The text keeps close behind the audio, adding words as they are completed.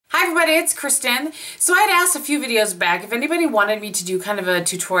everybody, it's Kristin. So I had asked a few videos back if anybody wanted me to do kind of a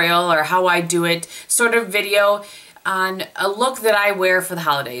tutorial or how I do it sort of video on a look that I wear for the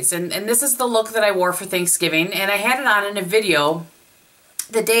holidays. And this is the look that I wore for Thanksgiving, and I had it on in a video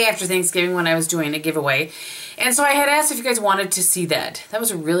the day after Thanksgiving when I was doing a giveaway. And so I had asked if you guys wanted to see that. That was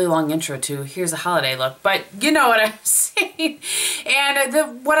a really long intro to here's a holiday look, but you know what I'm saying.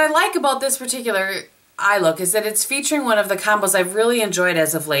 And what I like about this particular eye look is that it's featuring one of the combos I've really enjoyed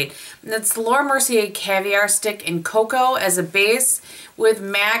as of late. And it's the Mercier Caviar stick in Cocoa as a base with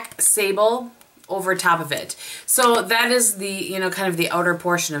MAC Sable over top of it. So that is the, you know, kind of the outer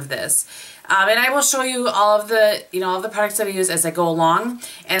portion of this. And I will show you all of the, all of the products that I use as I go along,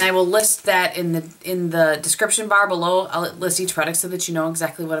 and I will list that in the description bar below. I'll list each product so that you know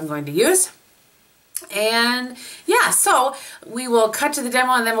exactly what I'm going to use. And yeah, so we will cut to the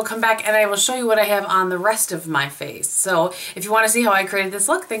demo and then we'll come back and I will show you what I have on the rest of my face. So if you want to see how I created this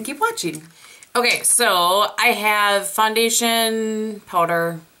look, then keep watching. Okay, so I have foundation,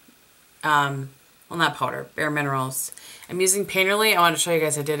 powder, well, not powder, Bare Minerals. I'm using Painterly. I want to show you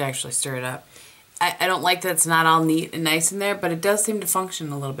guys I did actually stir it up. I don't like that it's not all neat and nice in there, but it does seem to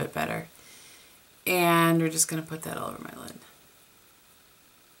function a little bit better. And we're just going to put that all over my lid.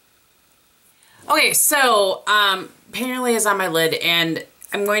 Okay, so Painterly is on my lid, and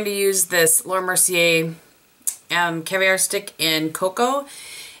I'm going to use this Mercier Caviar stick in Cocoa.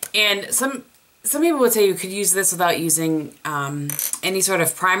 And some people would say you could use this without using any sort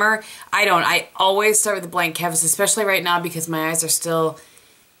of primer. I don't. I always start with the blank canvas, especially right now because my eyes are still,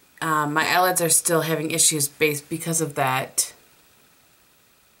 my eyelids are still having issues because of that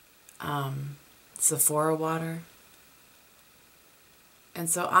Sephora water. And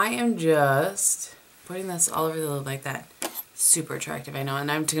so I am just putting this all over the lid like that. Super attractive, I know.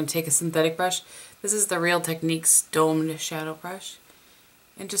 And I'm going to take a synthetic brush. This is the Real Techniques domed shadow brush.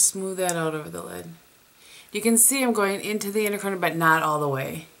 And just smooth that out over the lid. You can see I'm going into the inner corner, but not all the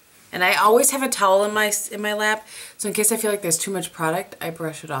way. And I always have a towel in my lap, so in case I feel like there's too much product, I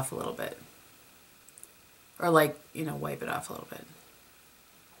brush it off a little bit. Or like, you know, wipe it off a little bit.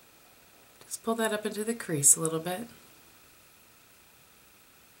 Just pull that up into the crease a little bit.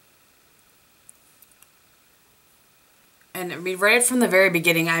 And I mean, right from the very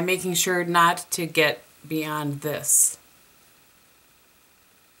beginning, I'm making sure not to get beyond this.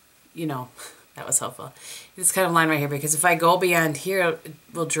 You know, that was helpful. This kind of line right here, because if I go beyond here, it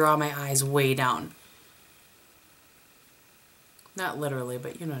will draw my eyes way down. Not literally,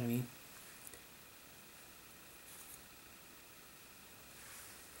 but you know what I mean.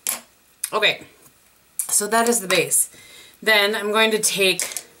 Okay, so that is the base. Then I'm going to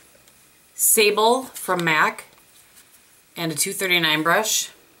take Sable from MAC and a 239 brush.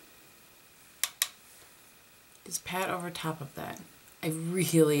 Just pat over top of that. I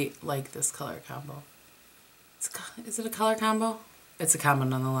really like this color combo. Is it a color combo? It's a combo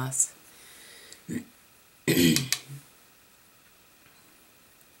nonetheless. It's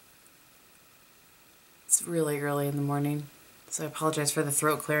really early in the morning, so I apologize for the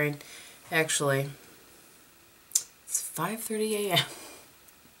throat clearing. Actually, it's 5:30 a.m.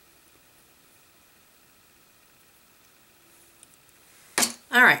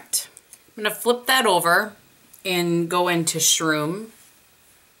 All right, I'm going to flip that over and go into Shroom.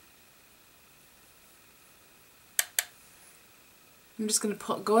 I'm just going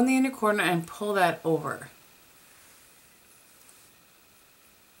to go in the inner corner and pull that over.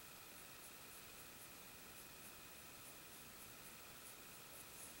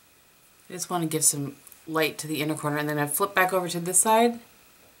 I just want to give some light to the inner corner, and then I flip back over to this side.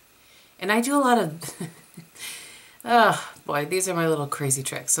 And I do a lot of, oh boy, these are my little crazy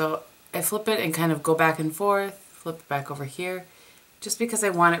tricks. So I flip it and kind of go back and forth, flip it back over here. Just because I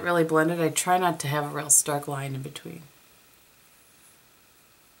want it really blended, I try not to have a real stark line in between.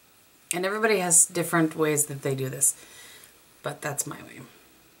 And everybody has different ways that they do this, but that's my way.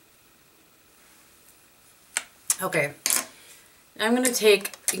 Okay, I'm going to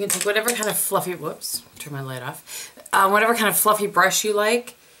take, you can take whatever kind of fluffy, whoops, turn my light off, whatever kind of fluffy brush you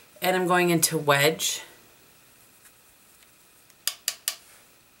like, and I'm going into Wedge.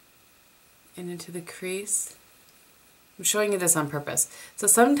 And into the crease. I'm showing you this on purpose. So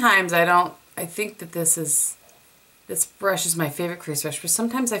sometimes I think that this brush is my favorite crease brush, but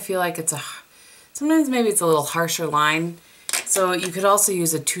sometimes I feel like sometimes maybe it's a little harsher line. So you could also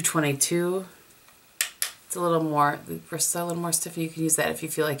use a 222. It's a little more, the bristles are a little more stiff. You can use that if you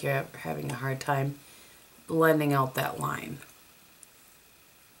feel like you're having a hard time blending out that line.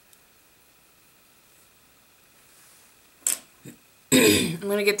 I'm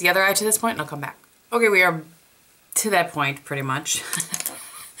going to get the other eye to this point and I'll come back. Okay, we are to that point pretty much.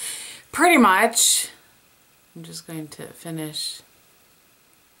 pretty much, I'm just going to finish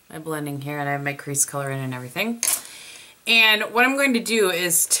my blending here, and I have my crease color in and everything. And what I'm going to do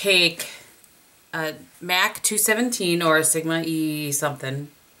is take a MAC 217 or a Sigma E something,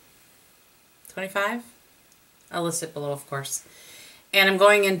 25? I'll list it below, of course. And I'm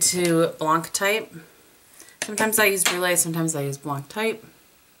going into Blanc Type. Sometimes I use Brulee, sometimes I use Blanc Type.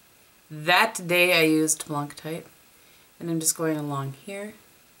 That day I used Blanc Type. And I'm just going along here.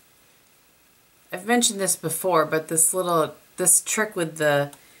 I've mentioned this before, but this trick with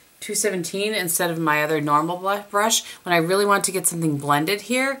the 217 instead of my other normal brush, when I really want to get something blended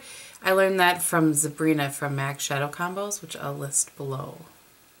here, I learned that from Sabrina from MAC Shadow Combos, which I'll list below.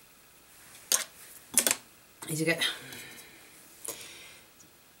 As you get...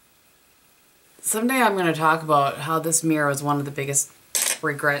 Someday I'm going to talk about how this mirror was one of the biggest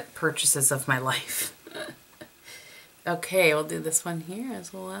regret purchases of my life. Okay, we'll do this one here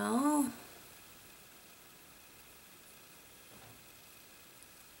as well.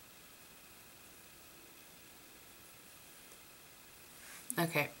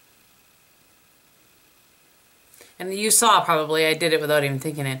 Okay. And you saw probably, I did it without even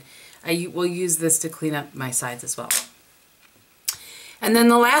thinking it. I will use this to clean up my sides as well. And then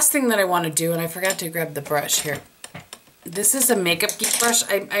the last thing that I want to do, and I forgot to grab the brush here. This is a Makeup Geek brush.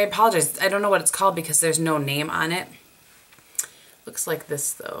 I apologize. I don't know what it's called because there's no name on it. Looks like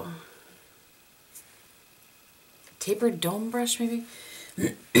this though. Tapered dome brush maybe?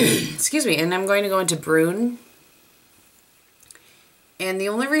 Excuse me. And I'm going to go into Brun. And the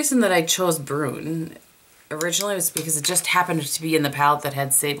only reason that I chose Brun originally was because it just happened to be in the palette that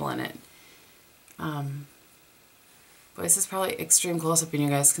had Sable in it. Boy, this is probably extreme close-up and you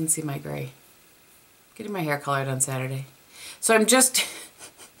guys can see my gray. Getting my hair colored on Saturday. So I'm just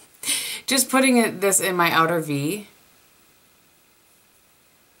putting this in my outer V.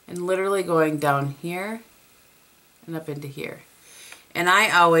 And literally going down here and up into here. And I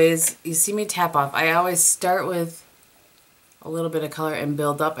always, you see me tap off, I always start with a little bit of color and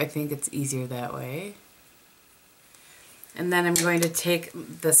build up. I think it's easier that way. And then I'm going to take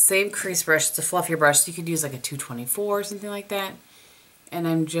the same crease brush, it's a fluffier brush, so you could use like a 224 or something like that. And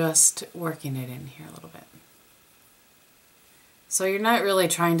I'm just working it in here a little bit. So you're not really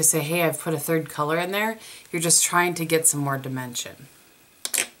trying to say, hey, I've put a third color in there. You're just trying to get some more dimension.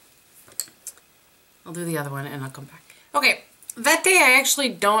 I'll do the other one and I'll come back. Okay, that day I actually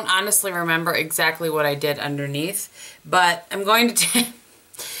don't honestly remember exactly what I did underneath, but I'm going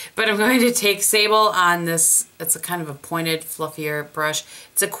to take Sable on this. It's a kind of a pointed, fluffier brush.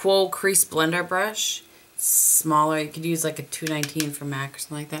 It's a Quo Crease Blender brush. It's smaller. You could use like a 219 from MAC or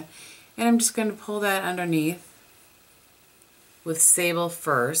something like that. And I'm just going to pull that underneath with Sable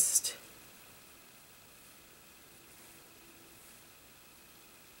first.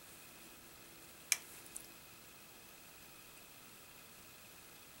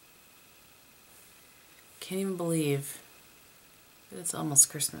 Can't even believe that it's almost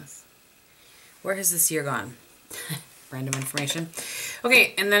Christmas. Where has this year gone? Random information.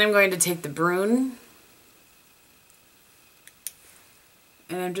 Okay, and then I'm going to take the Brun.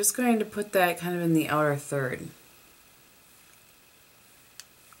 And I'm just going to put that kind of in the outer third.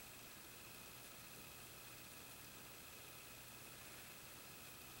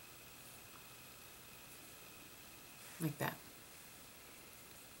 Like that.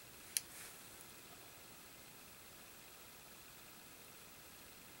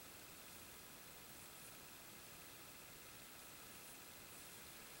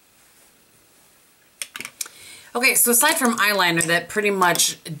 Okay, so aside from eyeliner that pretty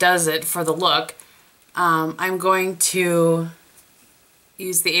much does it for the look, I'm going to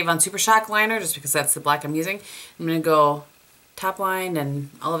use the Avon Supershock liner just because that's the black I'm using. I'm going to go top line and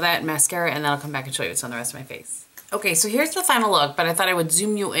all of that, mascara, and then I'll come back and show you what's on the rest of my face. Okay, so here's the final look, but I thought I would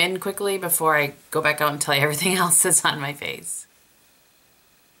zoom you in quickly before I go back out and tell you everything else that's on my face.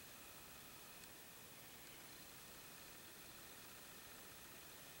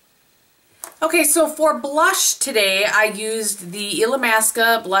 Okay, so for blush today, I used the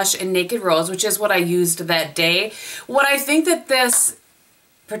Illamasqua blush in Naked Rose, which is what I used that day. What I think that this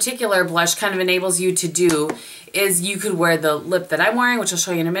particular blush kind of enables you to do is you could wear the lip that I'm wearing, which I'll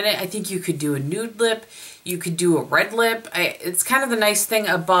show you in a minute. I think you could do a nude lip. You could do a red lip. It's kind of the nice thing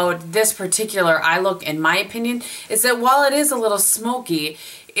about this particular eye look, in my opinion, is that while it is a little smoky,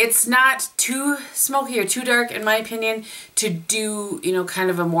 it's not too smoky or too dark, in my opinion, to do, you know, kind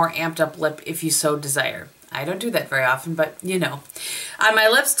of a more amped up lip if you so desire. I don't do that very often, but you know. On my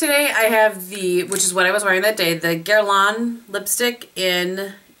lips today, I have the, which is what I was wearing that day, the Guerlain lipstick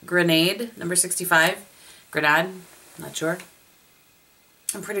in Grenade, number 65. Grenade, not sure.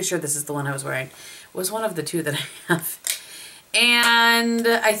 I'm pretty sure this is the one I was wearing. It was one of the two that I have. And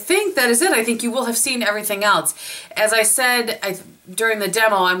I think that is it. I think you will have seen everything else. As I said during the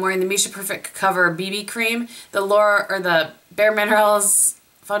demo, I'm wearing the Mischa Perfect Cover BB Cream, the Bare Minerals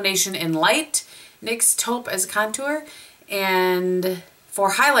Foundation in Light, NYX Taupe as contour, and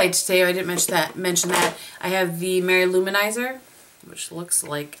for highlight today, I didn't mention that, I have the Mercier Loumanizer, which looks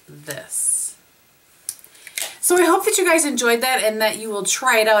like this. So I hope that you guys enjoyed that and that you will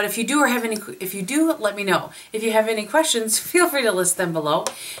try it out. If you do, let me know. If you have any questions, feel free to list them below.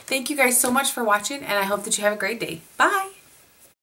 Thank you guys so much for watching, and I hope that you have a great day. Bye!